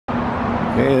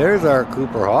Okay, there's our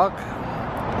Cooper hawk,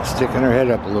 sticking her head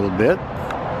up a little bit.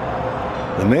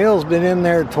 The male's been in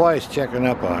there twice checking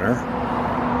up on her.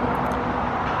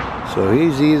 So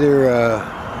he's either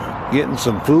getting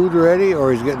some food ready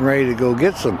or he's getting ready to go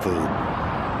get some food.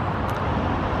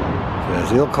 Because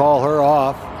he'll call her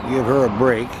off, give her a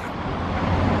break.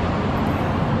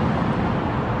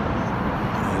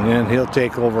 And then he'll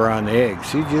take over on the eggs.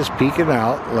 She's just peeking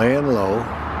out, laying low.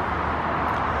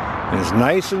 And it's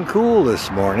nice and cool this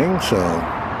morning, so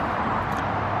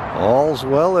all's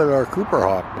well at our Cooper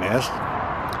hawk nest.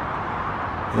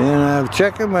 And I'm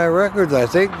checking my records. I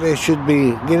think they should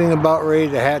be getting about ready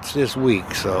to hatch this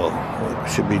week, so it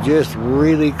should be just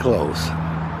really close.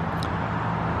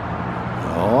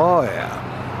 Oh yeah.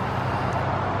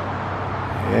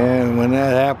 And when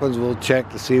that happens, we'll check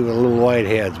to see with the little white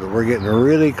heads, but we're getting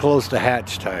really close to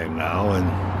hatch time now,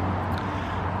 and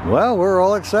well, we're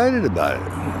all excited about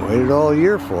it. Waited all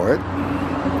year for it. We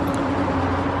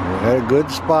had a good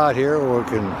spot here where we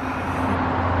can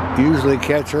usually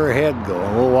catch her head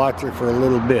going. We'll watch her for a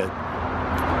little bit.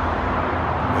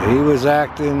 But he was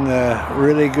acting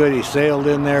really good. He sailed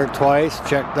in there twice,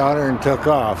 checked on her, and took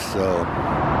off. So,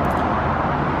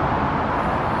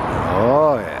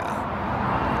 oh yeah.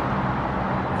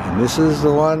 And this is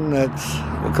the one that's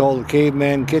we call the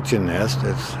caveman kitchen nest.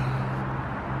 It's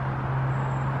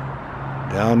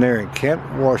down there in Kent,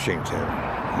 Washington.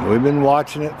 We've been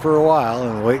watching it for a while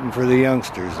and waiting for the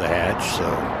youngsters to hatch, so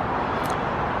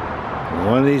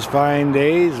one of these fine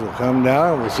days we'll come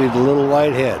down and we'll see the little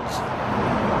white heads.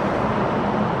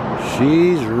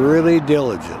 She's really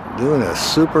diligent, doing a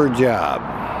super job.